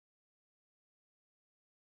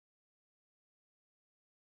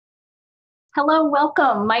Hello,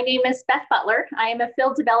 welcome. My name is Beth Butler. I am a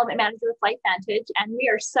field development manager with LifeVantage, and we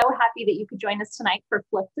are so happy that you could join us tonight for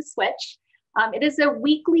Flip the Switch. It is a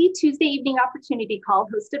weekly Tuesday evening opportunity call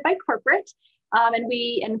hosted by corporate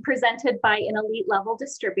and presented by an elite level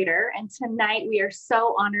distributor. And tonight we are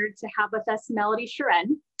so honored to have with us Melody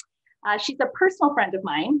Sjoren. She's a personal friend of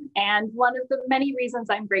mine, and one of the many reasons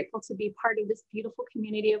I'm grateful to be part of this beautiful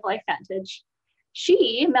community of LifeVantage.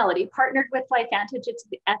 Melody, partnered with LifeVantage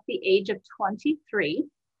at the age of 23.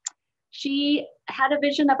 She had a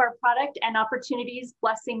vision of our product and opportunities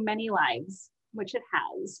blessing many lives, which it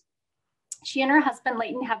has. She and her husband,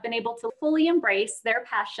 Leighton, have been able to fully embrace their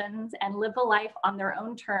passions and live a life on their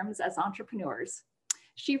own terms as entrepreneurs.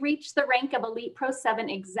 She reached the rank of Elite Pro 7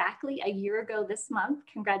 exactly a year ago this month.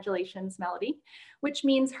 Congratulations, Melody, which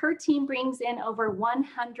means her team brings in over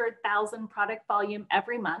 100,000 product volume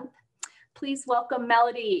every month. Please welcome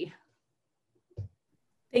Melody.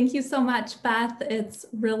 Thank you so much, Beth. It's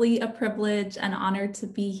really a privilege and honor to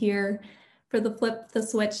be here for the Flip the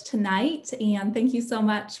Switch tonight. And thank you so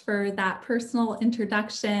much for that personal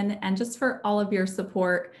introduction and just for all of your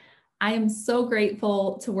support. I am so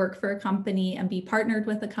grateful to work for a company and be partnered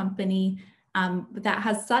with a company that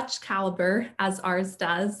has such caliber as ours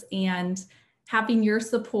does. And having your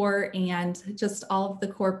support and just all of the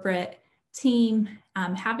corporate team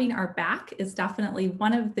having our back is definitely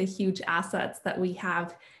one of the huge assets that we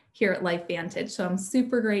have here at LifeVantage. So I'm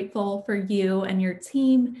super grateful for you and your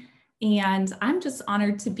team, and I'm just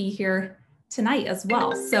honored to be here tonight as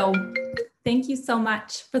well. So thank you so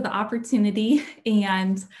much for the opportunity.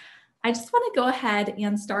 And I just want to go ahead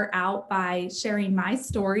and start out by sharing my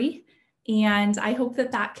story. And I hope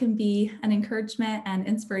that that can be an encouragement and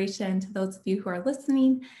inspiration to those of you who are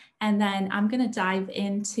listening. And then I'm going to dive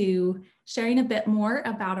into sharing a bit more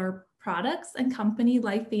about our products and company,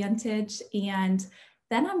 LifeVantage. And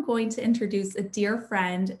then I'm going to introduce a dear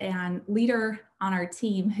friend and leader on our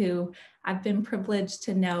team who I've been privileged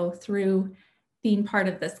to know through being part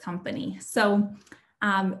of this company. So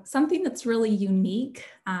something that's really unique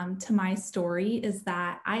to my story is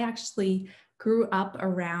that I actually grew up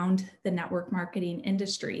around the network marketing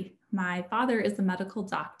industry. My father is a medical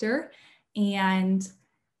doctor, and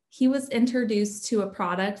he was introduced to a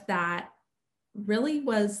product that really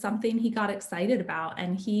was something he got excited about.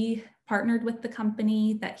 And he partnered with the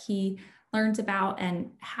company that he learned about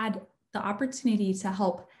and had the opportunity to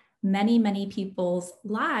help many, many people's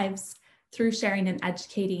lives through sharing and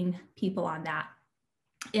educating people on that.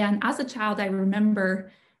 And as a child, I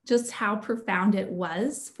remember just how profound it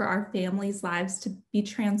was for our families' lives to be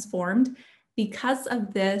transformed because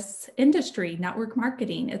of this industry, network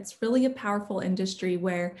marketing. It's really a powerful industry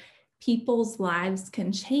where people's lives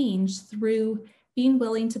can change through being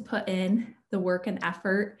willing to put in the work and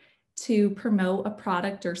effort to promote a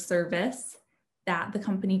product or service that the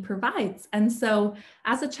company provides. And so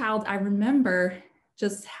as a child, I remember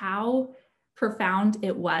just how profound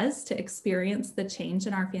it was to experience the change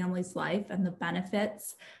in our family's life and the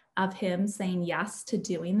benefits of him saying yes to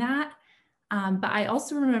doing that. But I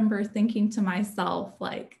also remember thinking to myself,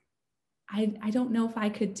 like, I don't know if I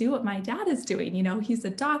could do what my dad is doing. You know, he's a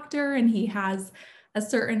doctor and he has a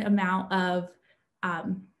certain amount of,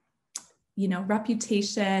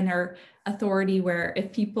 reputation or authority where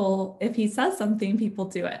if he says something, people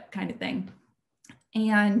do it kind of thing.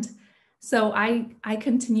 And so I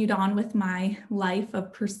continued on with my life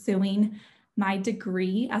of pursuing my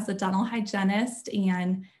degree as a dental hygienist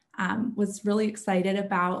and was really excited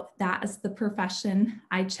about that as the profession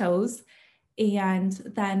I chose. And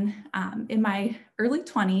then in my early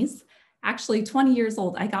 20s, actually 20 years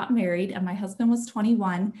old, I got married and my husband was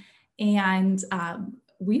 21, and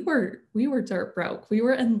we were dirt broke. We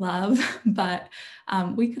were in love, but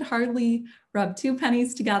we could hardly rub two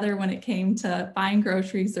pennies together when it came to buying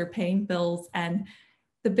groceries or paying bills. And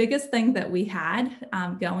the biggest thing that we had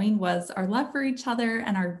going was our love for each other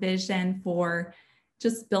and our vision for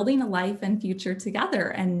just building a life and future together,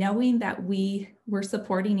 and knowing that we were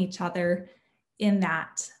supporting each other in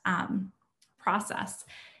that process.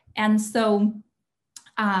 And so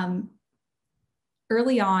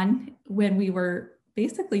early on, when we were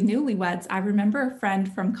basically newlyweds, I remember a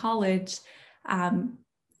friend from college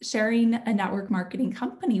sharing a network marketing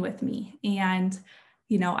company with me. And,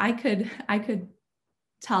 you know, I could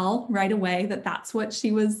tell right away that that's what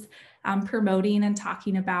she was promoting and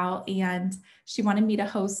talking about. And she wanted me to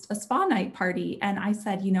host a spa night party. And I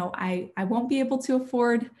said, you know, I won't be able to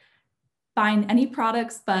afford buying any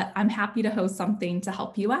products, but I'm happy to host something to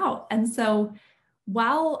help you out. And so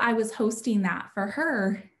while I was hosting that for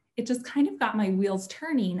her, it just kind of got my wheels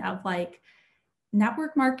turning of like,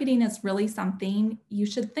 network marketing is really something you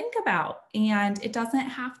should think about. And it doesn't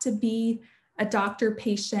have to be a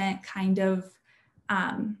doctor-patient kind of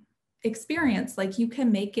experience. Like, you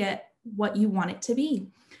can make it what you want it to be.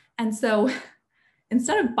 And so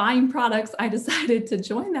instead of buying products, I decided to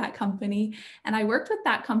join that company. And I worked with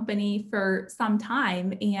that company for some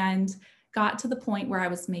time and got to the point where I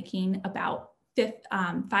was making about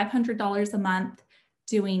 $500 a month,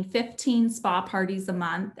 doing 15 spa parties a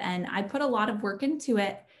month. And I put a lot of work into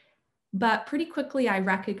it, but pretty quickly I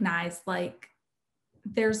recognized, like,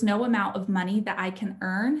 there's no amount of money that I can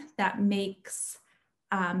earn that makes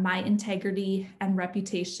my integrity and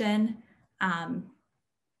reputation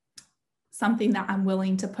something that I'm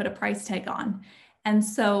willing to put a price tag on. And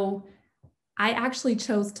so I actually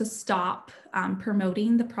chose to stop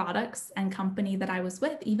promoting the products and company that I was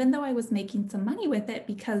with, even though I was making some money with it,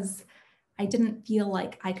 because I didn't feel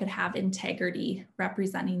like I could have integrity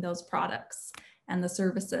representing those products and the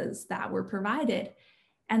services that were provided.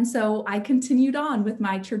 And so I continued on with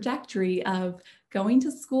my trajectory of going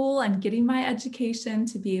to school and getting my education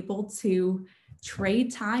to be able to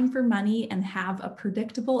trade time for money and have a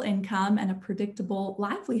predictable income and a predictable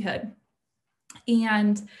livelihood.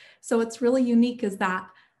 And so what's really unique is that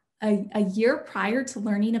a year prior to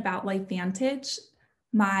learning about LifeVantage,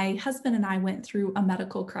 my husband and I went through a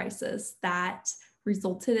medical crisis that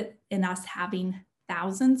resulted in us having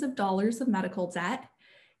thousands of dollars of medical debt.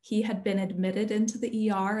 He had been admitted into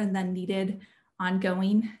the ER and then needed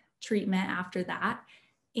ongoing treatment after that.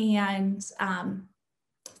 And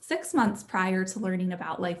 6 months prior to learning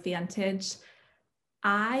about LifeVantage,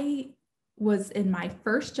 I was in my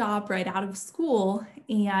first job right out of school,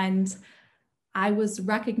 and I was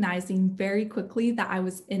recognizing very quickly that I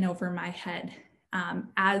was in over my head.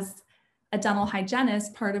 As a dental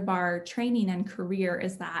hygienist, part of our training and career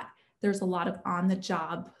is that there's a lot of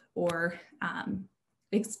on-the-job or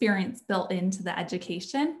experience built into the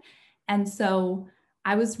education. And so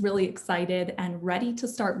I was really excited and ready to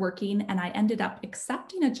start working, and I ended up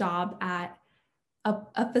accepting a job at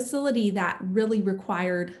a facility that really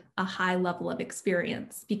required a high level of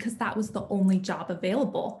experience because that was the only job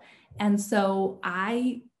available. And so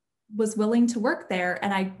I was willing to work there,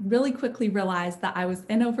 and I really quickly realized that I was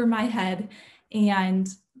in over my head, and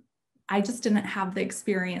I just didn't have the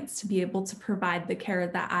experience to be able to provide the care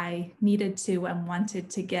that I needed to and wanted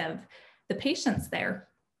to give the patients there.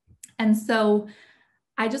 And so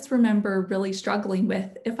I just remember really struggling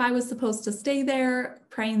with if I was supposed to stay there,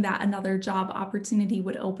 praying that another job opportunity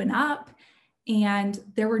would open up. And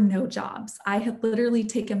there were no jobs. I had literally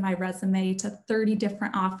taken my resume to 30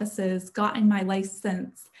 different offices, gotten my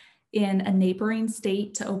license in a neighboring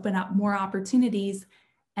state to open up more opportunities,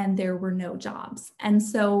 and there were no jobs. And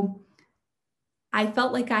so I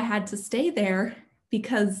felt like I had to stay there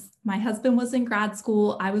because my husband was in grad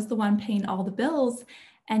school. I was the one paying all the bills.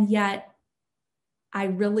 And yet I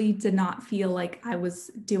really did not feel like I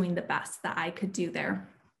was doing the best that I could do there.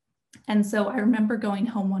 And so I remember going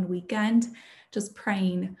home one weekend, just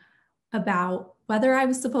praying about whether I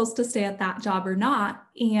was supposed to stay at that job or not.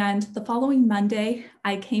 And the following Monday,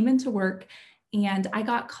 I came into work and I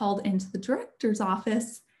got called into the director's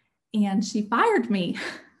office, and she fired me.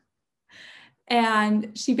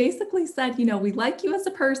 And she basically said, you know, we like you as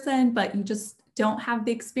a person, but you just don't have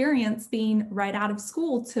the experience being right out of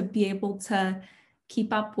school to be able to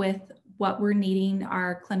keep up with what we're needing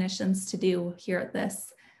our clinicians to do here at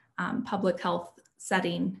this public health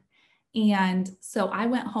setting. And so I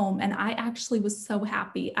went home, and I actually was so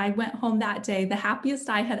happy. I went home that day, the happiest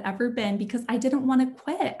I had ever been, because I didn't want to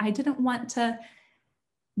quit. I didn't want to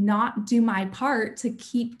not do my part to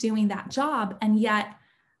keep doing that job. And yet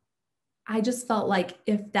I just felt like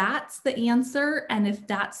if that's the answer, and if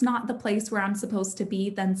that's not the place where I'm supposed to be,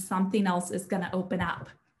 then something else is going to open up.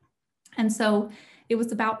 And so it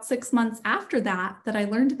was about 6 months after that that I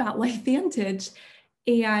learned about LifeVantage.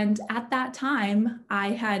 And at that time, I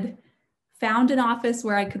had found an office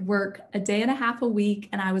where I could work a day and a half a week.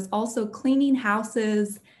 And I was also cleaning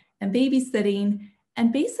houses and babysitting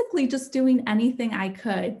and basically just doing anything I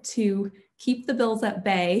could to keep the bills at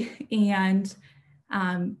bay and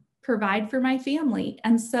provide for my family.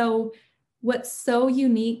 And so what's so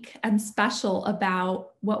unique and special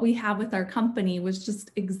about what we have with our company was just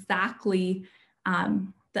exactly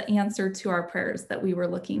the answer to our prayers that we were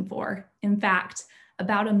looking for. In fact,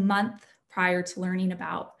 about a month prior to learning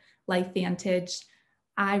about LifeVantage,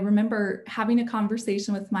 I remember having a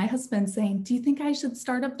conversation with my husband saying, do you think I should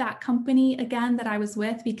start up that company again that I was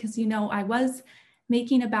with? Because, you know, I was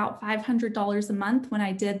making about $500 a month when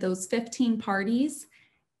I did those 15 parties.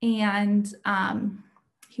 And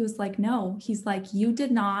he was like, no, he's like, you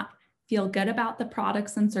did not feel good about the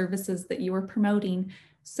products and services that you are promoting.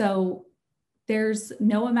 So there's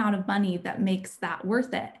no amount of money that makes that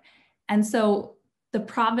worth it. And so the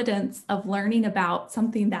providence of learning about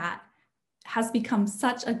something that has become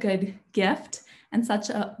such a good gift and such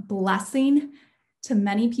a blessing to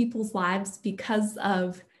many people's lives because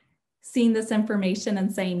of seeing this information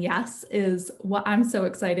and saying yes is what I'm so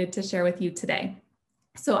excited to share with you today.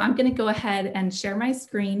 So I'm going to go ahead and share my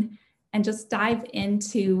screen and just dive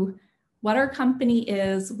into what our company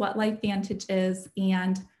is, what LifeVantage is,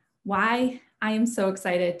 and why I am so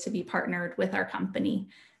excited to be partnered with our company.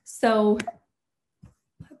 So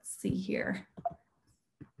let's see here.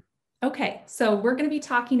 Okay, so we're going to be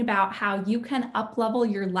talking about how you can up-level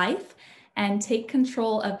your life and take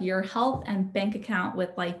control of your health and bank account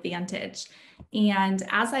with LifeVantage. And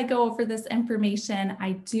as I go over this information,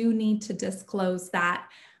 I do need to disclose that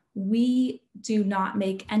we do not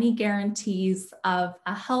make any guarantees of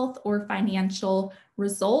a health or financial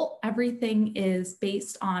result. Everything is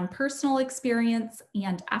based on personal experience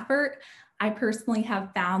and effort. I personally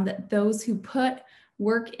have found that those who put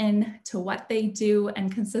work into what they do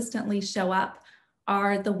and consistently show up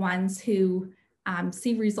are the ones who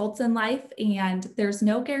see results in life, and there's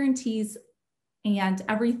no guarantees and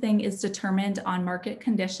everything is determined on market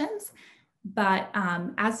conditions. But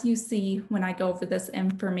as you see, when I go over this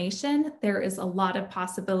information, there is a lot of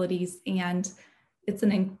possibilities, and it's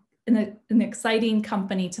an exciting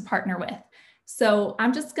company to partner with. So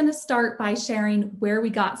I'm just going to start by sharing where we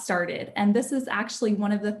got started. And this is actually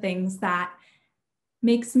one of the things that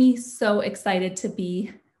makes me so excited to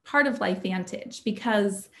be part of LifeVantage,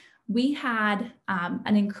 because we had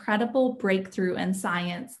an incredible breakthrough in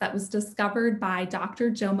science that was discovered by Dr.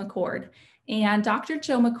 Joe McCord. And Dr.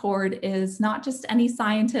 Joe McCord is not just any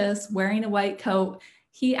scientist wearing a white coat.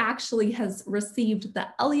 He actually has received the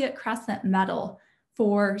Elliott Crescent Medal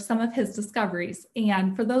for some of his discoveries.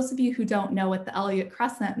 And for those of you who don't know what the Elliott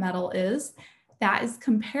Crescent Medal is, that is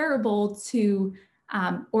comparable to,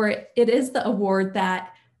 or it is the award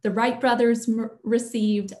that the Wright brothers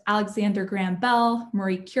received, Alexander Graham Bell,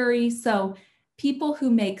 Marie Curie. So people who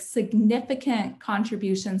make significant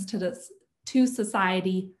contributions to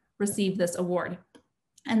society receive this award.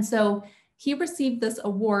 And so he received this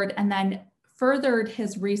award and then furthered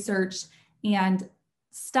his research and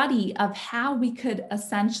study of how we could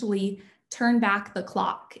essentially turn back the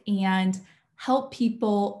clock and help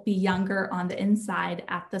people be younger on the inside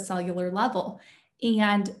at the cellular level.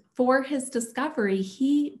 And for his discovery,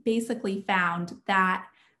 he basically found that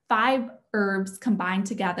 5 herbs combined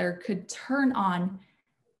together could turn on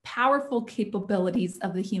powerful capabilities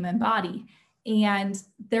of the human body. And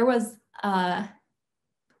there was an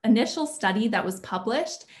initial study that was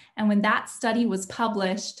published. And when that study was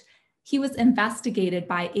published, he was investigated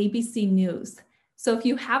by ABC News. So if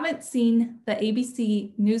you haven't seen the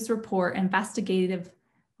ABC News report, investigative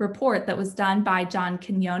report that was done by John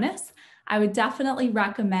Quinones, I would definitely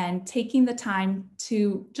recommend taking the time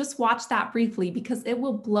to just watch that briefly, because it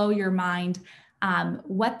will blow your mind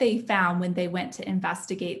what they found when they went to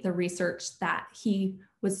investigate the research that he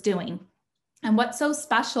was doing. And what's so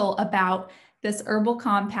special about this herbal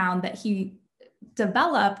compound that he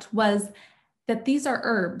developed was that these are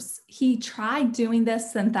herbs. He tried doing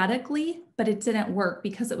this synthetically, but it didn't work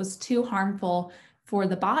because it was too harmful for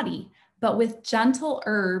the body. But with gentle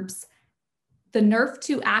herbs, the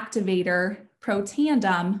NRF2 activator,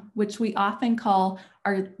 Protandem, which we often call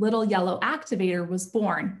our little yellow activator, was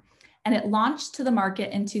born. And it launched to the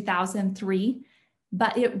market in 2003,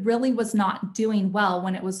 but it really was not doing well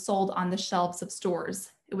when it was sold on the shelves of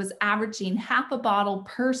stores. It was averaging half a bottle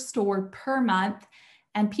per store per month,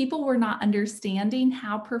 and people were not understanding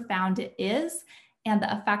how profound it is and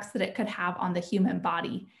the effects that it could have on the human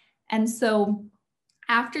body. And so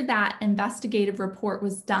after that investigative report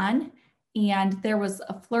was done, and there was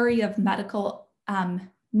a flurry of medical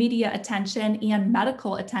media attention and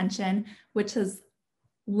medical attention, which has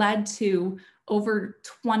led to over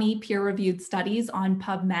 20 peer-reviewed studies on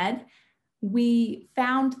PubMed, we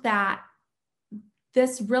found that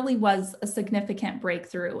this really was a significant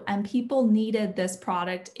breakthrough, and people needed this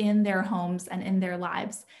product in their homes and in their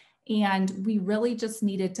lives. And we really just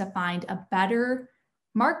needed to find a better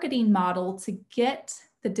marketing model to get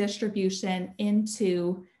the distribution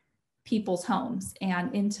into people's homes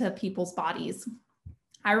and into people's bodies.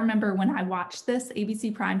 I remember when I watched this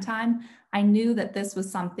ABC Primetime, I knew that this was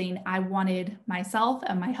something I wanted myself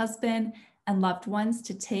and my husband and loved ones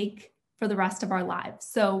to take for the rest of our lives.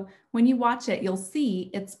 So when you watch it, you'll see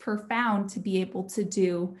it's profound to be able to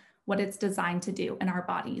do what it's designed to do in our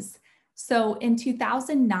bodies. So in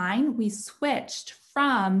 2009, we switched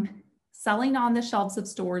from selling on the shelves of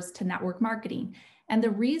stores to network marketing. And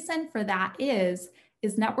the reason for that is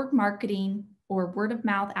network marketing or word of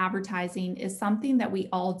mouth advertising is something that we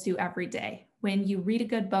all do every day. When you read a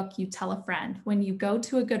good book, you tell a friend. When you go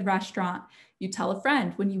to a good restaurant, you tell a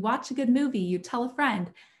friend. When you watch a good movie, you tell a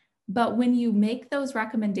friend. But when you make those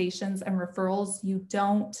recommendations and referrals, you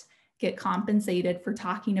don't get compensated for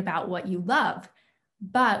talking about what you love.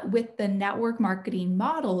 But with the network marketing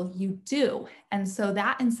model, you do. And so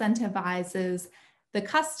that incentivizes the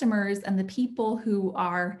customers and the people who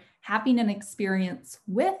are having an experience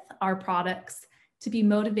with our products to be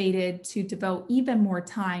motivated to devote even more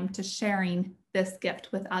time to sharing this gift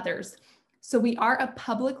with others. So we are a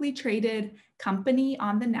publicly traded company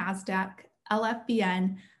on the NASDAQ,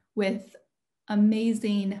 LFBN, with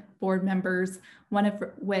amazing board members, one of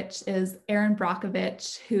which is Erin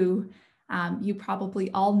Brockovich, who you probably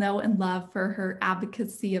all know and love for her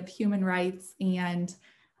advocacy of human rights and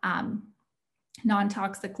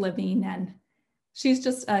non-toxic living. And she's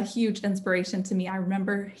just a huge inspiration to me. I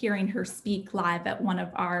remember hearing her speak live at one of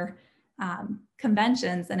our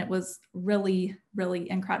conventions, and it was really, really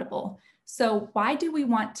incredible. So why do we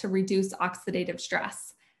want to reduce oxidative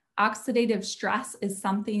stress? Oxidative stress is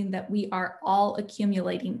something that we are all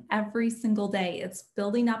accumulating every single day. It's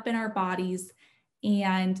building up in our bodies,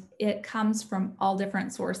 and it comes from all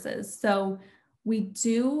different sources. So we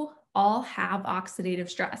do all have oxidative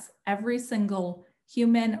stress. Every single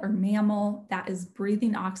human or mammal that is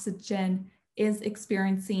breathing oxygen is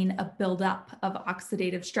experiencing a buildup of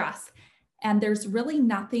oxidative stress. And there's really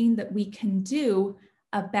nothing that we can do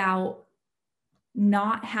about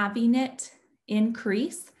not having it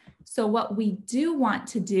increase. So what we do want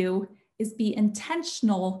to do is be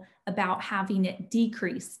intentional about having it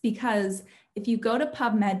decrease, because if you go to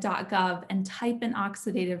pubmed.gov and type in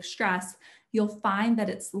oxidative stress, you'll find that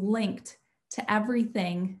it's linked to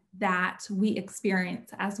everything that we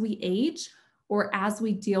experience as we age or as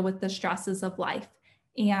we deal with the stresses of life.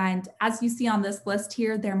 And as you see on this list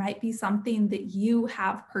here, there might be something that you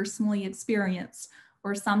have personally experienced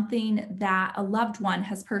or something that a loved one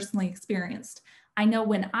has personally experienced. I know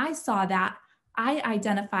when I saw that, I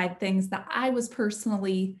identified things that I was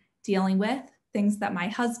personally dealing with, things that my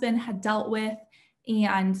husband had dealt with,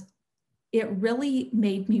 and it really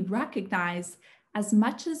made me recognize, as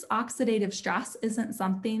much as oxidative stress isn't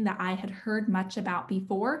something that I had heard much about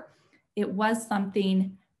before, it was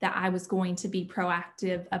something that I was going to be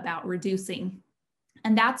proactive about reducing.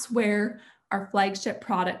 And that's where our flagship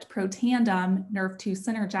product, Protandim Nerve2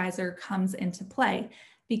 Synergizer, comes into play,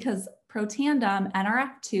 because Protandim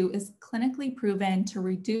NRF2 is clinically proven to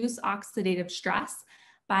reduce oxidative stress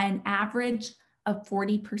by an average of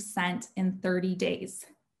 40% in 30 days.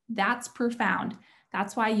 That's profound.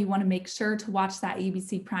 That's why you want to make sure to watch that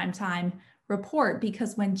ABC Primetime report,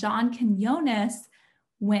 because when John Quinones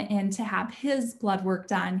went in to have his blood work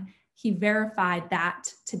done, he verified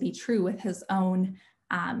that to be true with his own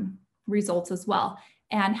results as well.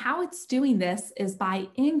 And how it's doing this is by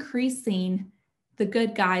increasing the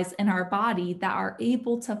good guys in our body that are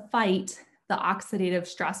able to fight the oxidative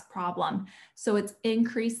stress problem. So it's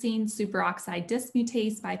increasing superoxide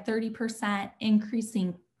dismutase by 30%,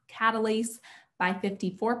 increasing catalase by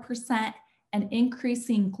 54%, and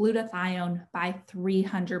increasing glutathione by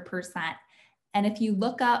 300%. And if you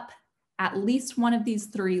look up at least one of these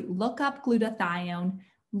three, look up glutathione,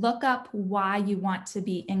 look up why you want to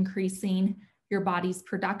be increasing your body's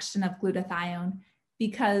production of glutathione,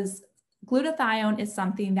 because glutathione is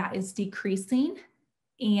something that is decreasing,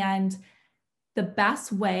 and the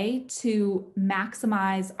best way to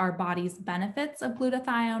maximize our body's benefits of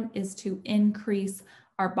glutathione is to increase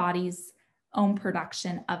our body's own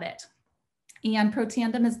production of it. And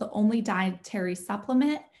Protandim is the only dietary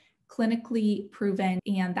supplement clinically proven,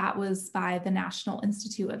 and that was by the National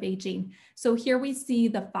Institute of Aging. So here we see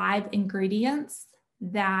the 5 ingredients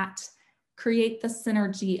that create the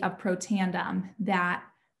synergy of Protandim that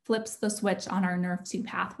flips the switch on our Nerve2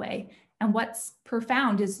 pathway. And what's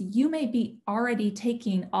profound is you may be already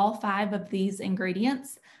taking all 5 of these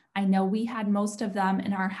ingredients. I know we had most of them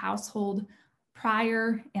in our household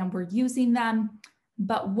prior and we're using them.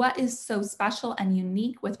 But what is so special and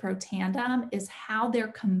unique with Protandim is how they're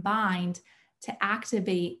combined to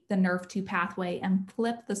activate the Nerve2 pathway and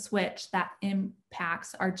flip the switch that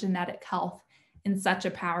impacts our genetic health in such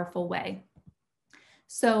a powerful way.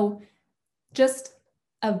 So just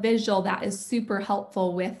a visual that is super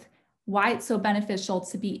helpful with why it's so beneficial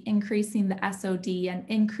to be increasing the SOD and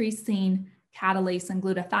increasing catalase and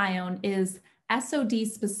glutathione is SOD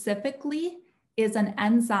specifically is an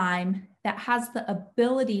enzyme that has the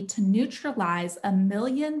ability to neutralize 1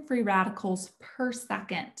 million free radicals per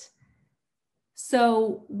second.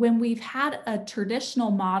 So when we've had a traditional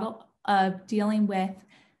model of dealing with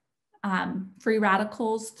free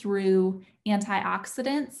radicals through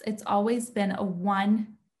antioxidants, it's always been a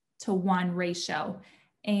 1-to-1 ratio.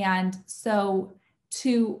 And so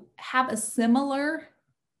to have a similar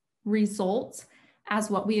result as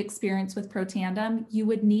what we experience with Protandim, you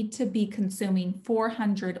would need to be consuming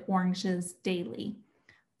 400 oranges daily,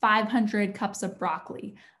 500 cups of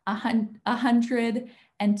broccoli,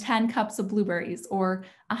 110 cups of blueberries, or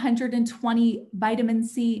 120 vitamin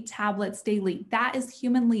C tablets daily. That is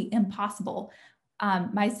humanly impossible.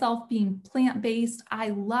 Myself being plant-based, I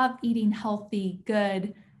love eating healthy,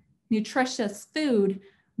 good, nutritious food,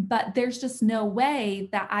 but there's just no way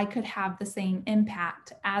that I could have the same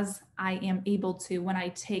impact as I am able to when I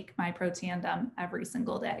take my Protandim every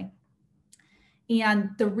single day. And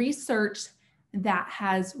the research that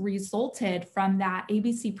has resulted from that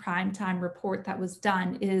ABC Primetime report that was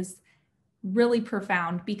done is really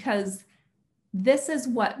profound, because this is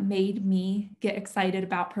what made me get excited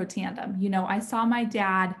about Protandim. You know, I saw my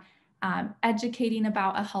dad educating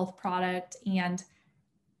about a health product and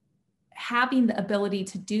having the ability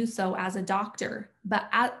to do so as a doctor, but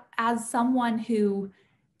as someone who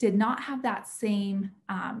did not have that same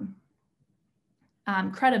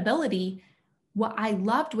credibility, what I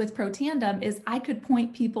loved with Protandim is I could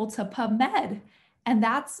point people to PubMed, and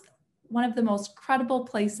that's one of the most credible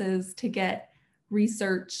places to get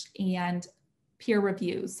research and peer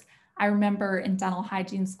reviews. I remember in dental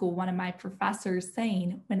hygiene school, one of my professors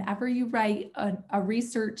saying, whenever you write a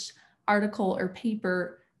research article or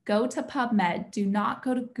paper, go to PubMed, do not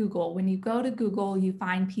go to Google. When you go to Google, you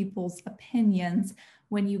find people's opinions.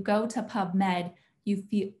 When you go to PubMed,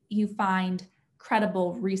 you find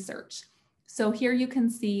credible research. So here you can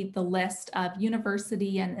see the list of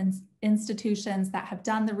university and institutions that have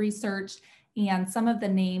done the research and some of the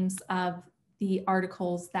names of the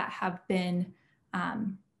articles that have been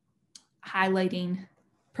highlighting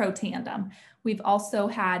Protandim. We've also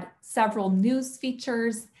had several news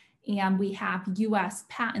features, and we have US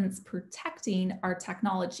patents protecting our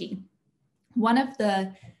technology. One of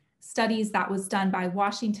the studies that was done by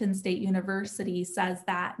Washington State University says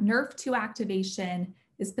that NRF2 activation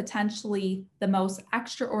is potentially the most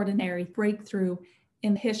extraordinary breakthrough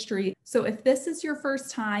in history. So if this is your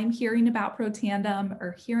first time hearing about Protandim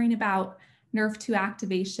or hearing about NRF2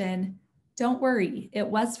 activation, don't worry. It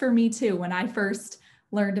was for me too when I first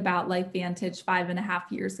learned about LifeVantage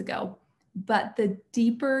 5.5 years ago. But the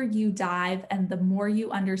deeper you dive and the more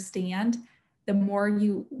you understand, the more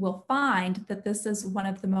you will find that this is one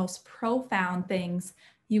of the most profound things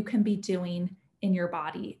you can be doing in your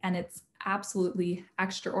body. And it's absolutely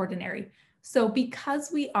extraordinary. So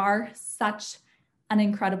because we are such an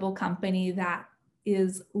incredible company that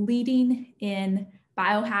is leading in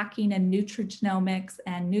biohacking and nutrigenomics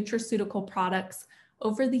and nutraceutical products,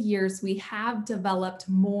 over the years, we have developed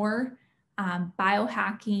more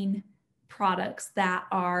biohacking products that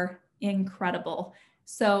are incredible.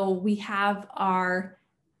 So we have our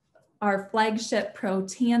flagship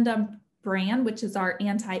Protandim brand, which is our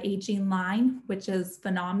anti-aging line, which is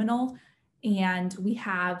phenomenal. And we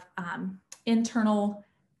have internal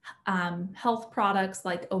health products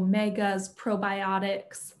like omegas,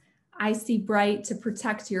 probiotics, Icy Bright to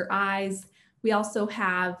protect your eyes. We also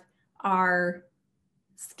have our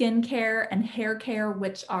skincare and hair care,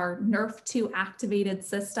 which are NRF2 activated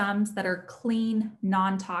systems that are clean,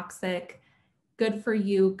 non-toxic, good for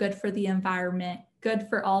you, good for the environment, good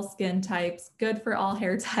for all skin types, good for all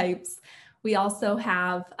hair types. We also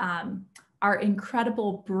have our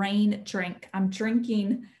incredible brain drink. I'm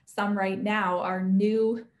drinking some right now, our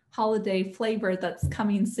new holiday flavor that's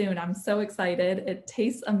coming soon. I'm so excited. It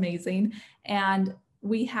tastes amazing. And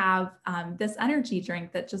we have this energy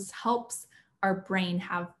drink that just helps our brain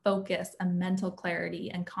have focus and mental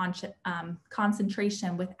clarity and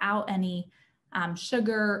concentration without any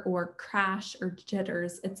sugar or crash or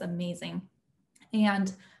jitters. It's amazing.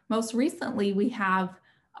 And most recently, we have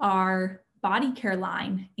our body care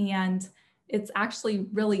line. And it's actually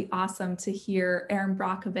really awesome to hear Erin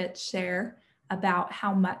Brockovich share about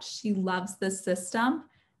how much she loves this system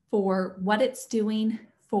for what it's doing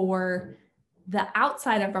for the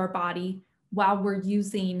outside of our body while we're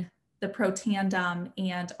using the Protandim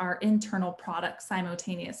and our internal products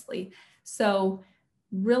simultaneously. So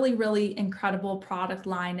really, really incredible product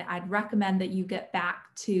line. I'd recommend that you get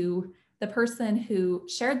back to the person who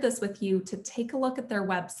shared this with you to take a look at their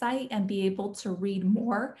website and be able to read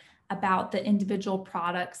more about the individual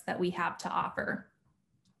products that we have to offer.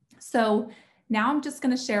 So now I'm just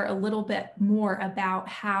going to share a little bit more about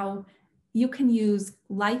how you can use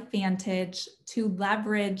LifeVantage to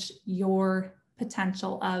leverage your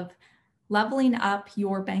potential of leveling up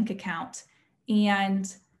your bank account.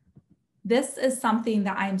 And this is something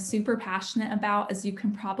that I'm super passionate about, as you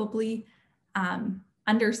can probably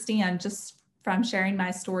understand just from sharing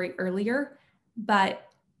my story earlier. But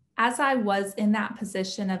as I was in that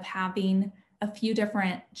position of having a few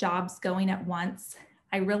different jobs going at once,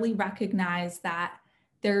 I really recognized that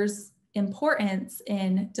there's importance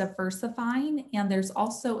in diversifying, and there's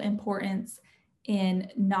also importance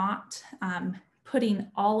in not putting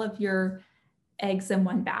all of your eggs in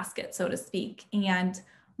one basket, so to speak. And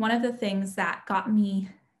one of the things that got me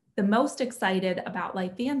the most excited about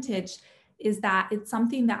LifeVantage is that it's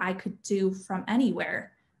something that I could do from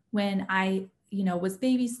anywhere. When I, was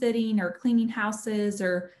babysitting or cleaning houses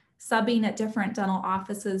or subbing at different dental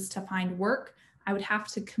offices to find work, I would have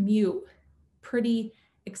to commute pretty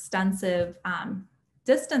extensive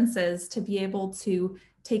distances to be able to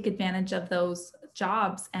take advantage of those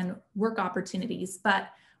jobs and work opportunities. But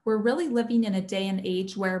we're really living in a day and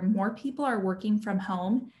age where more people are working from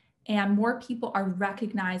home and more people are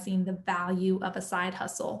recognizing the value of a side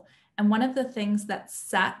hustle. And one of the things that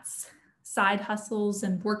sets side hustles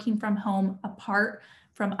and working from home apart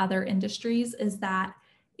from other industries is that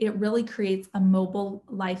it really creates a mobile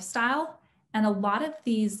lifestyle. And a lot of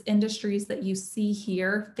these industries that you see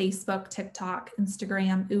here, Facebook, TikTok,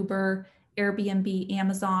 Instagram, Uber, Airbnb,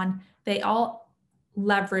 Amazon, they all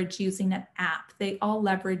leverage using an app. They all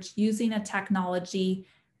leverage using a technology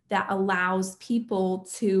that allows people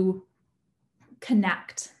to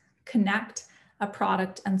connect a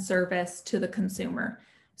product and service to the consumer.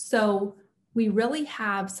 So we really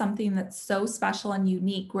have something that's so special and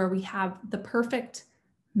unique, where we have the perfect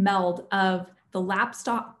meld of the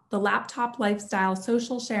laptop lifestyle,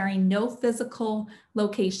 social sharing, no physical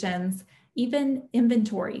locations, even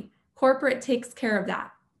inventory. Corporate takes care of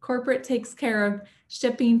that. Corporate takes care of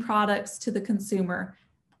shipping products to the consumer.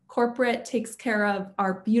 Corporate takes care of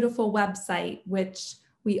our beautiful website, which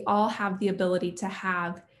we all have the ability to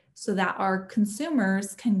have, so that our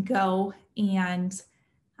consumers can go and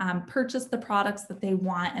purchase the products that they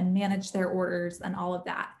want and manage their orders and all of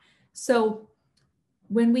that. So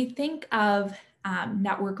when we think of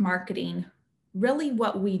network marketing, really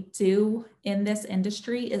what we do in this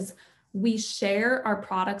industry is we share our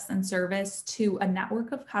products and service to a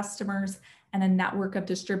network of customers and a network of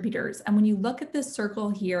distributors. And when you look at this circle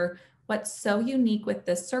here, what's so unique with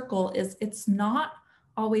this circle is it's not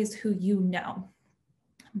always who you know,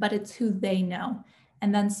 but it's who they know.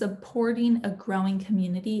 And then supporting a growing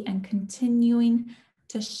community and continuing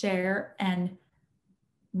to share and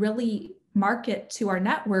really market to our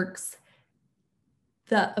networks,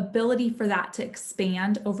 the ability for that to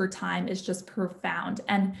expand over time is just profound.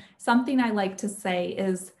 And something I like to say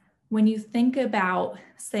is, when you think about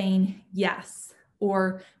saying yes,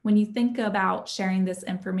 or when you think about sharing this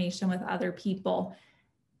information with other people,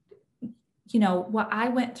 what I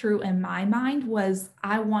went through in my mind was,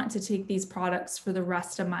 I want to take these products for the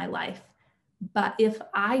rest of my life. But if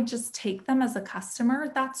I just take them as a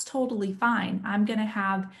customer, that's totally fine. I'm going to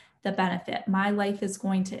have the benefit. My life is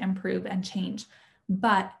going to improve and change.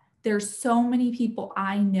 But there's so many people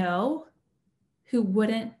I know who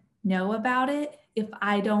wouldn't know about it if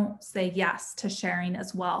I don't say yes to sharing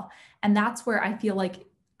as well. And that's where I feel like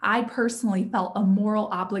I personally felt a moral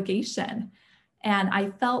obligation. And I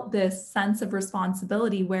felt this sense of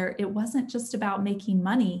responsibility where it wasn't just about making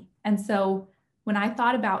money. And so when I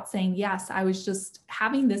thought about saying yes, I was just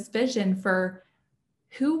having this vision for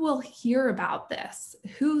who will hear about this,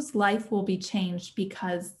 whose life will be changed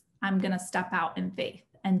because I'm going to step out in faith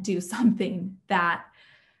and do something that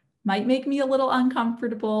might make me a little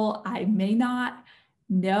uncomfortable. I may not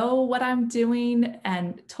know what I'm doing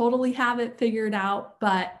and totally have it figured out,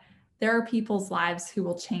 but there are people's lives who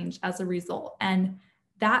will change as a result. And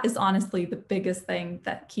that is honestly the biggest thing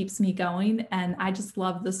that keeps me going. And I just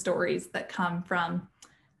love the stories that come from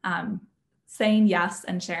saying yes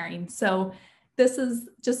and sharing. So this is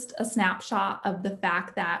just a snapshot of the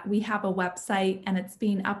fact that we have a website and it's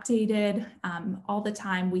being updated all the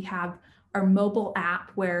time. We have our mobile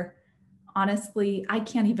app where, honestly, I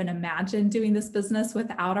can't even imagine doing this business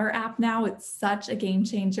without our app now. It's such a game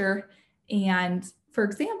changer. And for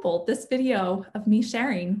example, this video of me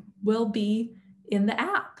sharing will be in the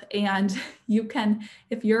app. And you can,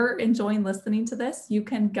 if you're enjoying listening to this, you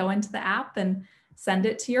can go into the app and send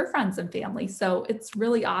it to your friends and family. So it's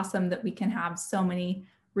really awesome that we can have so many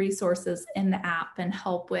resources in the app and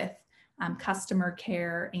help with customer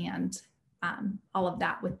care and all of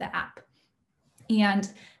that with the app.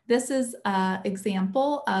 And this is an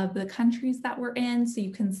example of the countries that we're in. So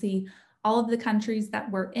you can see all of the countries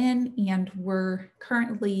that we're in, and we're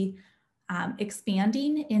currently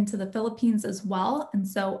expanding into the Philippines as well. And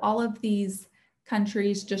so all of these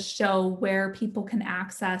countries just show where people can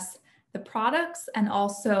access the products and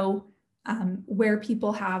also where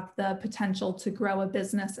people have the potential to grow a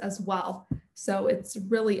business as well. So it's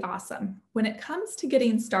really awesome. When it comes to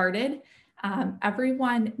getting started,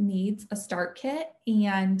 everyone needs a start kit,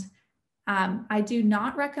 and I do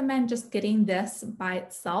not recommend just getting this by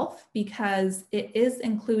itself because it is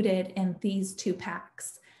included in these 2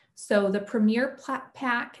 packs. So the Premier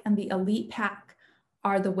Pack and the Elite Pack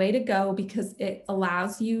are the way to go because it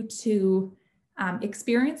allows you to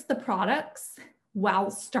experience the products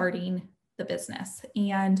while starting the business.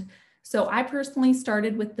 And so I personally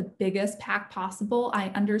started with the biggest pack possible. I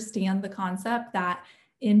understand the concept that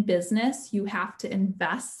in business, you have to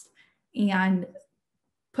invest and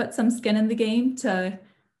put some skin in the game to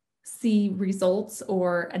see results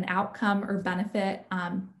or an outcome or benefit.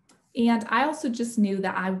 And I also just knew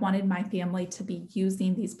that I wanted my family to be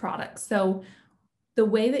using these products. So the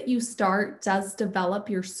way that you start does develop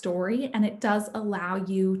your story, and it does allow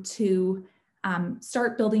you to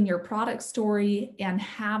start building your product story and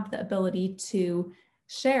have the ability to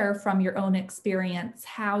share from your own experience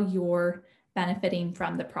how you're benefiting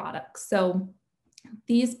from the product. So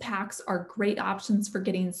these packs are great options for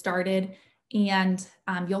getting started. And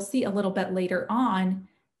you'll see a little bit later on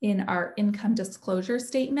in our income disclosure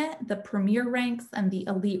statement, the Premier ranks and the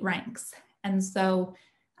Elite ranks. And so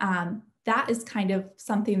that is kind of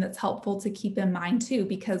something that's helpful to keep in mind too,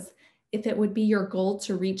 because if it would be your goal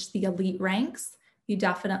to reach the Elite ranks, you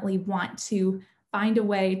definitely want to find a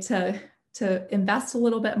way to invest a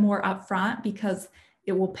little bit more upfront because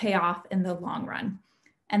it will pay off in the long run.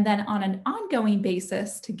 And then on an ongoing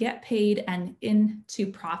basis, to get paid and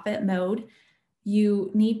into profit mode, you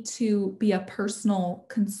need to be a personal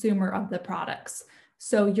consumer of the products.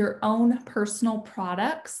 So your own personal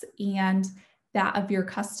products and that of your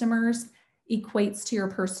customers equates to your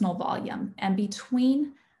personal volume. And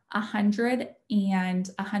between 100 and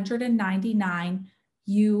 199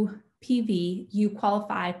 UPV, you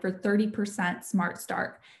qualify for 30% Smart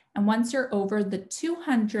Start. And once you're over the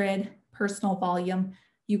 200 personal volume,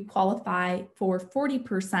 you qualify for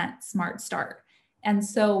 40% Smart Start. And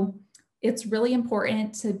so it's really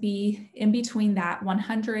important to be in between that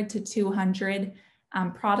 100 to 200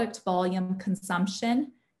 product volume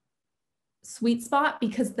consumption sweet spot,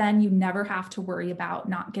 because then you never have to worry about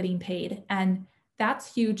not getting paid. And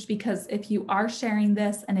that's huge because if you are sharing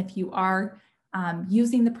this and if you are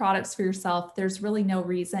using the products for yourself, there's really no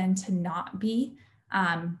reason to not be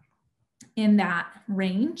in that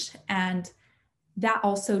range. And that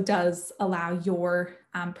also does allow your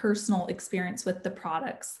personal experience with the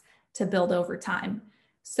products to build over time.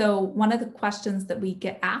 So one of the questions that we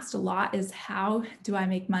get asked a lot is, how do I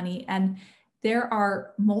make money? And there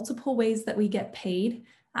are multiple ways that we get paid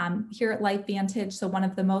here at LifeVantage. So one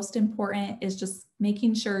of the most important is just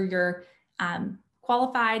making sure you're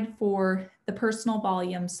qualified for the personal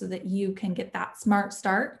volume so that you can get that Smart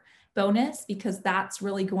Start bonus, because that's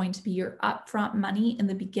really going to be your upfront money in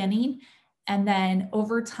the beginning. And then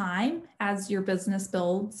over time, as your business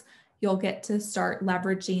builds, you'll get to start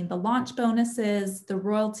leveraging the launch bonuses, the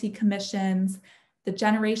royalty commissions, the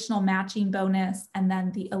generational matching bonus, and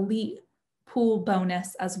then the elite pool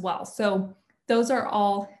bonus as well. So those are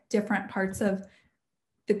all different parts of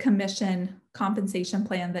the commission compensation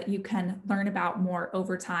plan that you can learn about more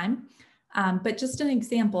over time. But just an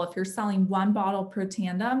example, if you're selling 1 bottle pro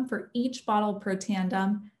tandem, for each bottle pro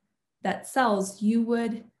tandem that sells, you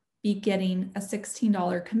would be getting a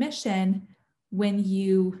 $16 commission when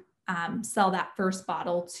you sell that first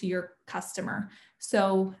bottle to your customer.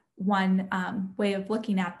 So one way of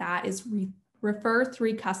looking at that is refer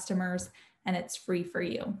 3 customers and it's free for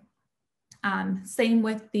you. Same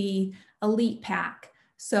with the Elite Pack.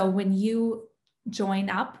 So when you join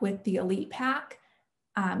up with the Elite Pack,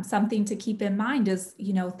 something to keep in mind is,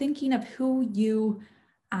 thinking of who you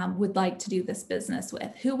would like to do this business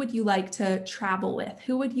with. Who would you like to travel with?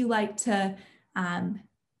 Who would you like to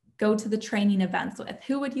go to the training events with?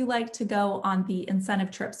 Who would you like to go on the incentive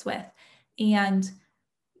trips with? And,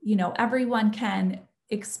 everyone can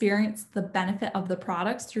experience the benefit of the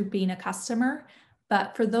products through being a customer.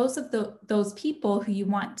 But for those people who you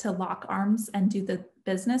want to lock arms and do the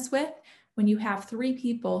business with, when you have 3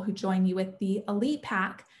 people who join you with the Elite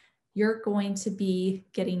Pack, you're going to be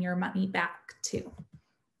getting your money back too.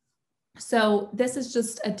 So this is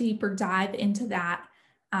just a deeper dive into that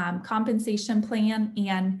compensation plan.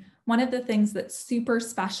 And one of the things that's super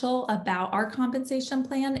special about our compensation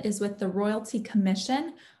plan is with the royalty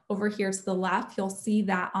commission. Over here to the left, you'll see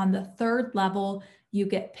that on the 3rd level, you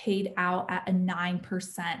get paid out at a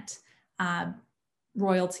 9%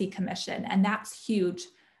 royalty commission. And that's huge.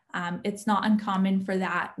 It's not uncommon for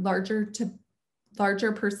that larger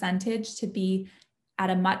percentage to be at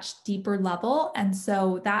a much deeper level. And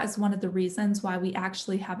so that is one of the reasons why we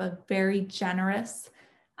actually have a very generous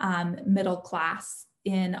middle class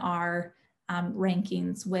in our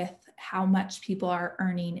rankings with how much people are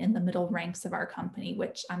earning in the middle ranks of our company,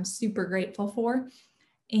 which I'm super grateful for.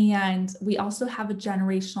 And we also have a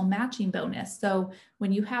generational matching bonus. So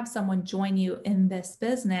when you have someone join you in this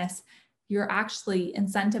business, you're actually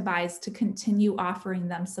incentivized to continue offering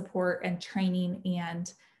them support and training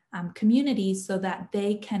and community so that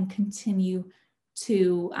they can continue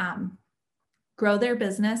to grow their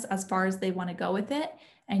business as far as they want to go with it.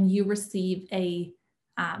 And you receive a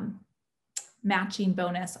matching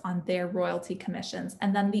bonus on their royalty commissions.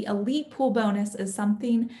 And then the elite pool bonus is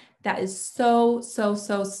something that is so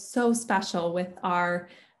special with our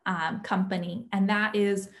company. And that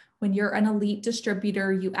is when you're an elite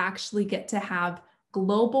distributor, you actually get to have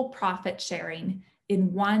global profit sharing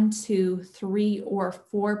in 1, 2, 3, or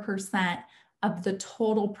 4% of the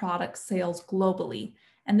total product sales globally.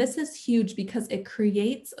 And this is huge because it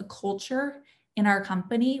creates a culture in our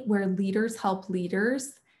company where leaders help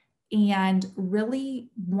leaders and really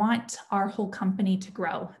want our whole company to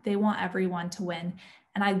grow. They want everyone to win.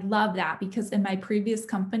 And I love that because in my previous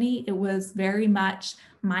company, it was very much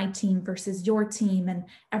my team versus your team. And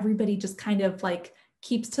everybody just kind of like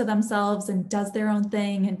keeps to themselves and does their own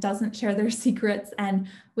thing and doesn't share their secrets. And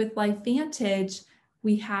with LifeVantage,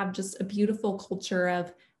 we have just a beautiful culture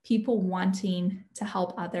of people wanting to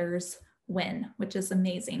help others win, which is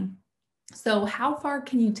amazing. So how far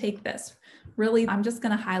can you take this? Really, I'm just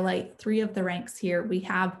going to highlight 3 of the ranks here. We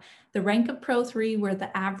have the rank of Pro 3, where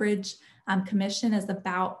the average commission is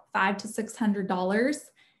about $500 to $600.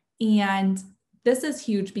 And this is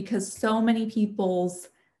huge because so many people's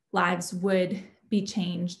lives would be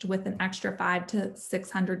changed with an extra $500 to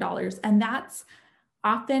 $600. And that's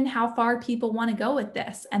often how far people want to go with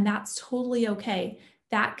this. And that's totally okay.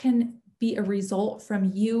 That can be a result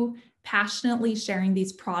from you passionately sharing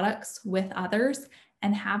these products with others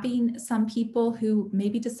and having some people who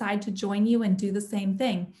maybe decide to join you and do the same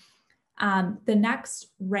thing. The next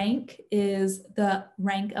rank is the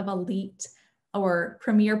rank of Elite or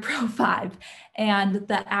Premier Pro 5. And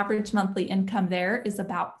the average monthly income there is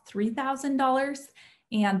about $3,000.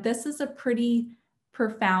 And this is a pretty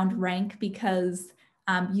profound rank because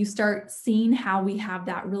you start seeing how we have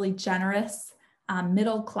that really generous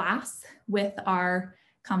middle class with our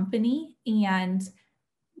company. And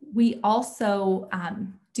we also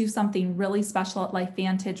do something really special at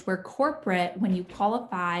LifeVantage where corporate, when you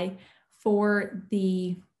qualify for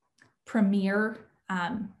the Premier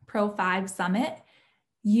Pro 5 Summit,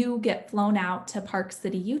 you get flown out to Park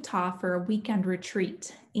City, Utah for a weekend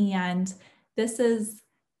retreat. And this is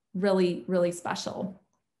really, really special.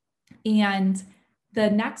 And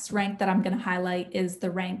the next rank that I'm going to highlight is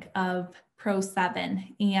the rank of Pro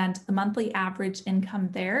 7. And the monthly average income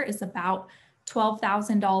there is about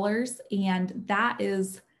 $12,000. And that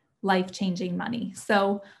is life-changing money.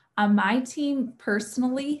 So on my team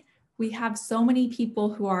personally, we have so many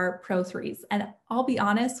people who are Pro 3s. And I'll be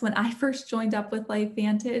honest, when I first joined up with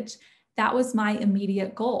LifeVantage, that was my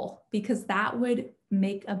immediate goal because that would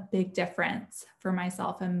make a big difference for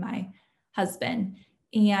myself and my husband.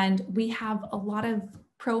 And we have a lot of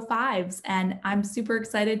Pro 5s, and I'm super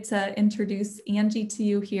excited to introduce Angie to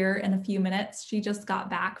you here in a few minutes. She just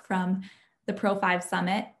got back from the Pro 5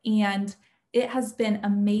 Summit, and it has been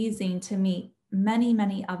amazing to meet many,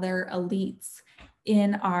 many other elites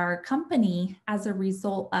in our company as a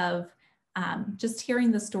result of just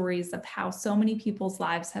hearing the stories of how so many people's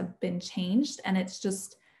lives have been changed. And it's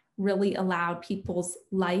just really allowed people's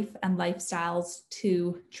life and lifestyles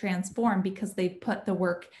to transform because they've put the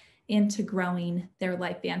work into growing their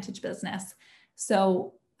LifeVantage business.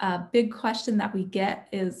 So a big question that we get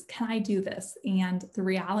is, can I do this? And the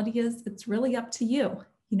reality is it's really up to you.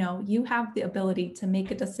 You know, you have the ability to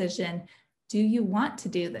make a decision. Do you want to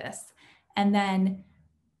do this? And then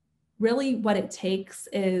really what it takes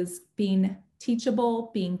is being teachable,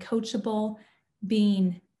 being coachable,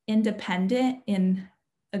 being independent in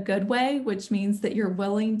a good way, which means that you're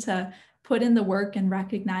willing to put in the work and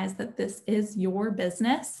recognize that this is your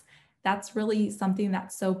business. That's really something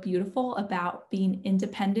that's so beautiful about being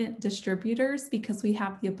independent distributors because we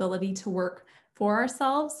have the ability to work for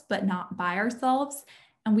ourselves, but not by ourselves.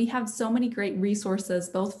 And we have so many great resources,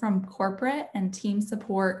 both from corporate and team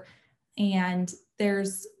support. And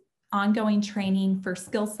there's ongoing training for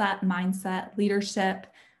skill set, mindset, leadership.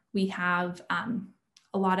 We have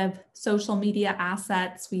a lot of social media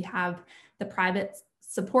assets. We have the private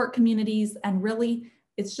support communities, and really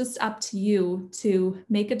it's just up to you to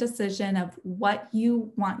make a decision of what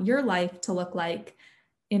you want your life to look like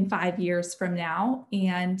in 5 years from now.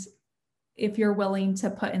 And if you're willing to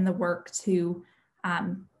put in the work to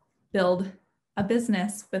build a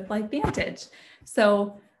business with LifeVantage.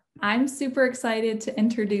 So I'm super excited to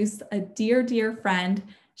introduce a dear, dear friend.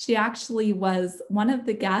 She actually was one of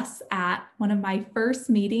the guests at one of my first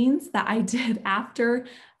meetings that I did after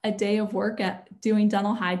a day of work at doing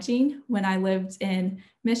dental hygiene when I lived in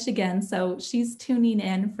Michigan. So she's tuning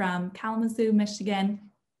in from Kalamazoo, Michigan.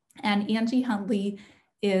 And Angie Huntley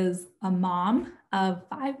is a mom of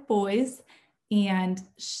 5 boys, and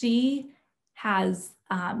she has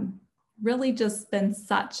really just been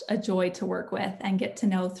such a joy to work with and get to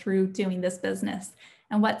know through doing this business.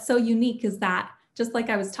 And what's so unique is that, just like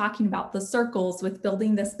I was talking about the circles with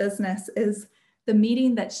building this business, is the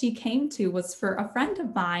meeting that she came to was for a friend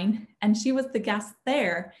of mine, and she was the guest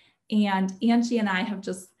there. And Angie and I have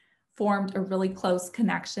just formed a really close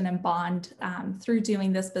connection and bond through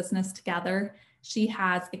doing this business together. She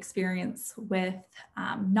has experience with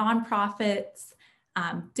nonprofits,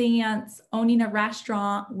 dance, owning a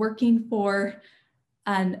restaurant, working for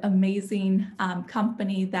an amazing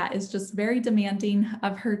company that is just very demanding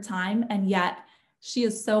of her time. And yet she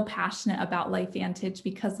is so passionate about LifeVantage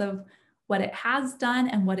because of what it has done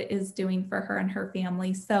and what it is doing for her and her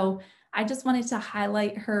family. So I just wanted to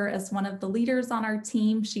highlight her as one of the leaders on our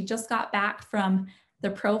team. She just got back from the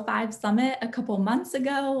Pro 5 Summit a couple months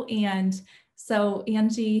ago. And so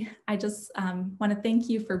Angie, I just want to thank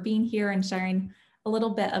you for being here and sharing a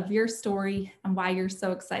little bit of your story and why you're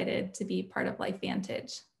so excited to be part of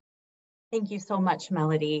LifeVantage. Thank you so much,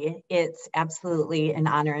 Melody. It's absolutely an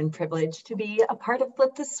honor and privilege to be a part of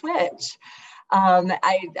Flip the Switch.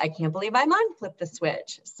 I can't believe I'm on Flip the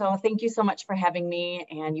Switch. So thank you so much for having me,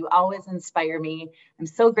 and you always inspire me. I'm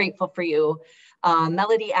so grateful for you.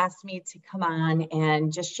 Melody asked me to come on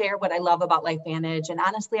and just share what I love about LifeVantage. And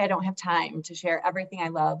honestly, I don't have time to share everything I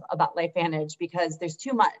love about LifeVantage because there's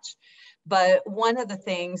too much. But one of the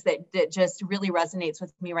things that just really resonates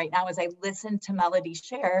with me right now as I listen to Melody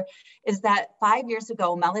share is that 5 years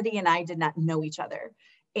ago, Melody and I did not know each other.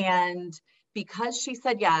 And because she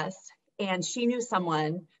said yes, and she knew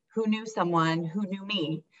someone who knew someone who knew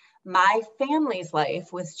me, my family's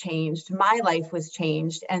life was changed, my life was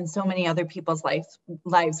changed, and so many other people's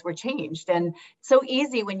lives were changed. And so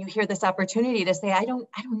easy when you hear this opportunity to say, I don't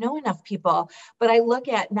know enough people, but I look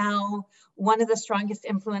at now one of the strongest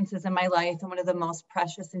influences in my life and one of the most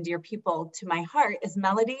precious and dear people to my heart is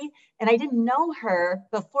Melody. And I didn't know her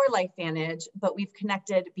before LifeVantage, but we've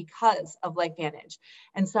connected because of LifeVantage.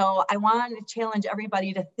 And so I want to challenge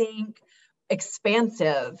everybody to think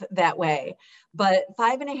expansive that way. But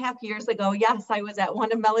 5.5 years ago, yes, I was at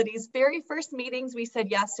one of Melody's very first meetings. We said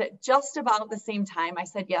yes at just about the same time. I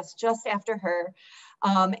said yes just after her.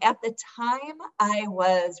 At the time, I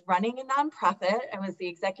was running a nonprofit. I was the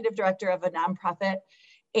executive director of a nonprofit,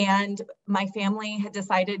 and my family had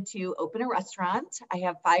decided to open a restaurant. I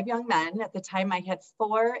have 5 young men. At the time, I had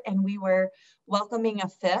 4, and we were welcoming a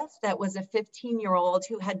 5th that was a 15-year-old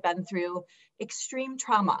who had been through extreme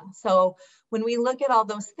trauma. So when we look at all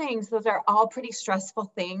those things, those are all pretty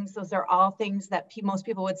stressful things. Those are all things that most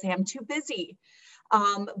people would say, I'm too busy.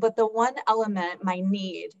 But the one element, my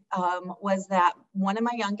need, was that one of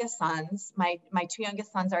my youngest sons, my 2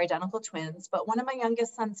 youngest sons are identical twins, but one of my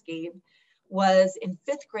youngest sons, Gabe, was in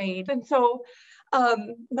 5th grade. And so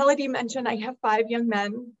Melody mentioned I have 5 young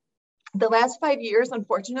men. The last 5 years,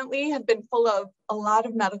 unfortunately, have been full of a lot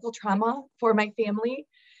of medical trauma for my family.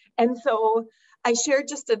 And so I shared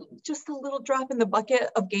just a little drop in the bucket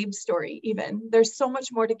of Gabe's story even. There's so much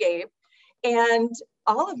more to Gabe. And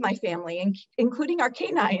all of my family, including our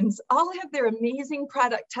canines, all have their amazing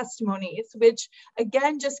product testimonies, which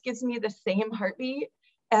again, just gives me the same heartbeat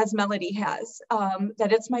as Melody has,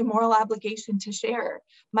 that it's my moral obligation to share.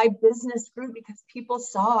 My business grew because people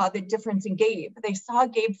saw the difference in Gabe. They saw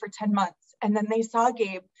Gabe for 10 months, and then they saw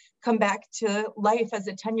Gabe come back to life as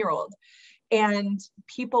a 10-year-old. And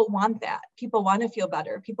people want that. People want to feel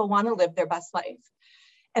better. People want to live their best life.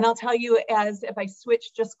 And I'll tell you, as if I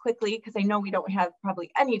switch just quickly, because I know we don't have probably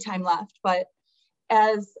any time left, but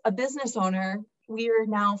as a business owner, we are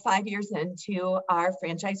now 5 years into our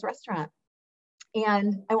franchise restaurant.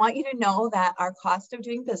 And I want you to know that our cost of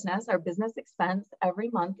doing business, our business expense every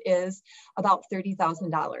month is about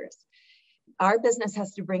 $30,000. Our business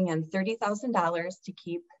has to bring in $30,000 to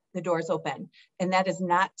keep the doors open. And that is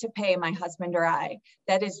not to pay my husband or I.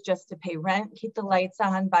 That is just to pay rent, keep the lights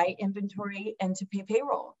on, buy inventory, and to pay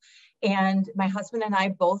payroll. And my husband and I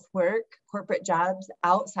both work corporate jobs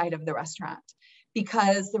outside of the restaurant.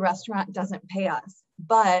 because the restaurant doesn't pay us,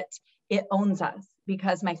 but it owns us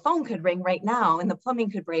because my phone could ring right now and the plumbing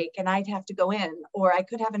could break and I'd have to go in, or I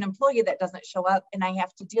could have an employee that doesn't show up and I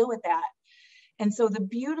have to deal with that. And so the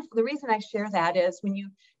reason I share that is when you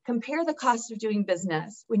compare the cost of doing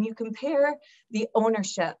business, when you compare the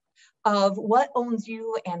ownership of what owns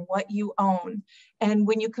you and what you own, and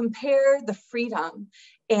when you compare the freedom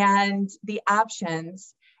and the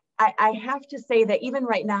options, I have to say that even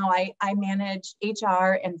right now, I manage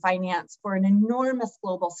HR and finance for an enormous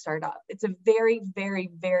global startup. It's a very,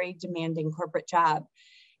 very, very demanding corporate job.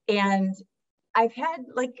 And I've had,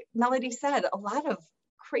 like Melody said, a lot of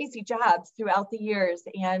crazy jobs throughout the years.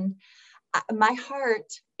 And my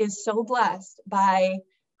heart is so blessed by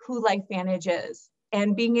who LifeVantage is.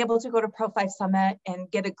 And being able to go to Pro5 Summit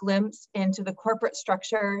and get a glimpse into the corporate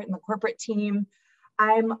structure and the corporate team,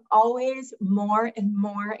 I'm always more and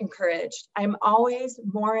more encouraged. I'm always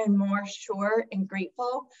more and more sure and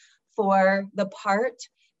grateful for the part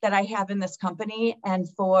that I have in this company and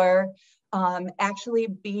for actually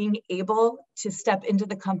being able to step into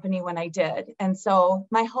the company when I did. And so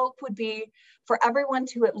my hope would be for everyone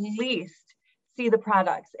to at least see the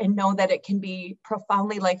products and know that it can be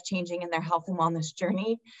profoundly life-changing in their health and wellness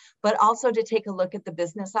journey, but also to take a look at the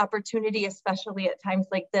business opportunity, especially at times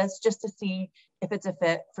like this, just to see if it's a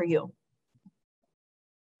fit for you.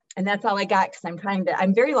 And that's all I got because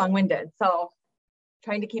I'm very long-winded, so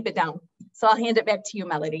trying to keep it down. So I'll hand it back to you,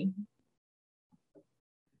 Melody.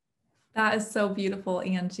 That is so beautiful,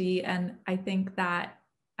 Angie. And I think that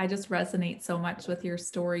I just resonate so much with your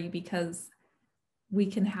story because we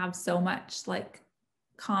can have so much like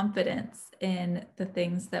confidence in the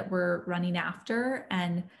things that we're running after.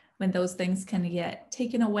 And when those things can get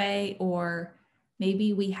taken away, or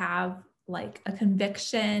maybe we have like a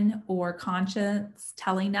conviction or conscience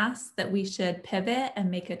telling us that we should pivot and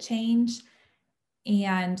make a change.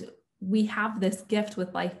 And we have this gift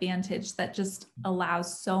with LifeVantage that just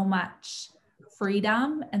allows so much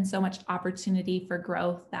freedom and so much opportunity for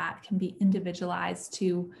growth that can be individualized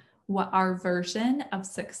to what our version of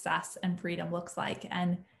success and freedom looks like.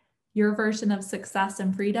 And your version of success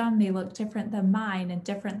and freedom may look different than mine and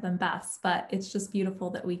different than Beth's, but it's just beautiful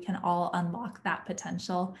that we can all unlock that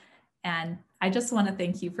potential. And I just want to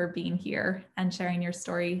thank you for being here and sharing your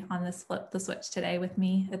story on this Flip the Switch today with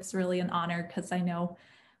me. It's really an honor because I know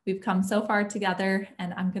we've come so far together,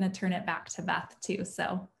 and I'm going to turn it back to Beth too.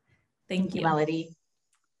 So thank you, Melody.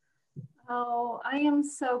 Oh, I am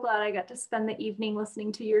so glad I got to spend the evening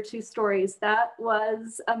listening to your two stories. That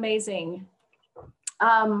was amazing.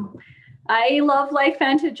 I love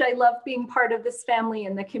LifeVantage. I love being part of this family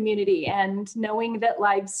and the community and knowing that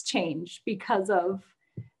lives change because of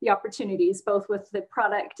the opportunities, both with the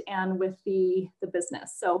product and with the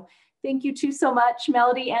business. So thank you two so much,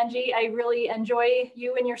 Melody, Angie. I really enjoy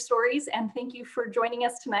you and your stories, and thank you for joining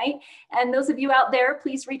us tonight. And those of you out there,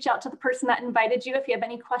 please reach out to the person that invited you if you have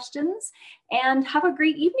any questions, and have a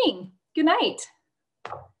great evening. Good night.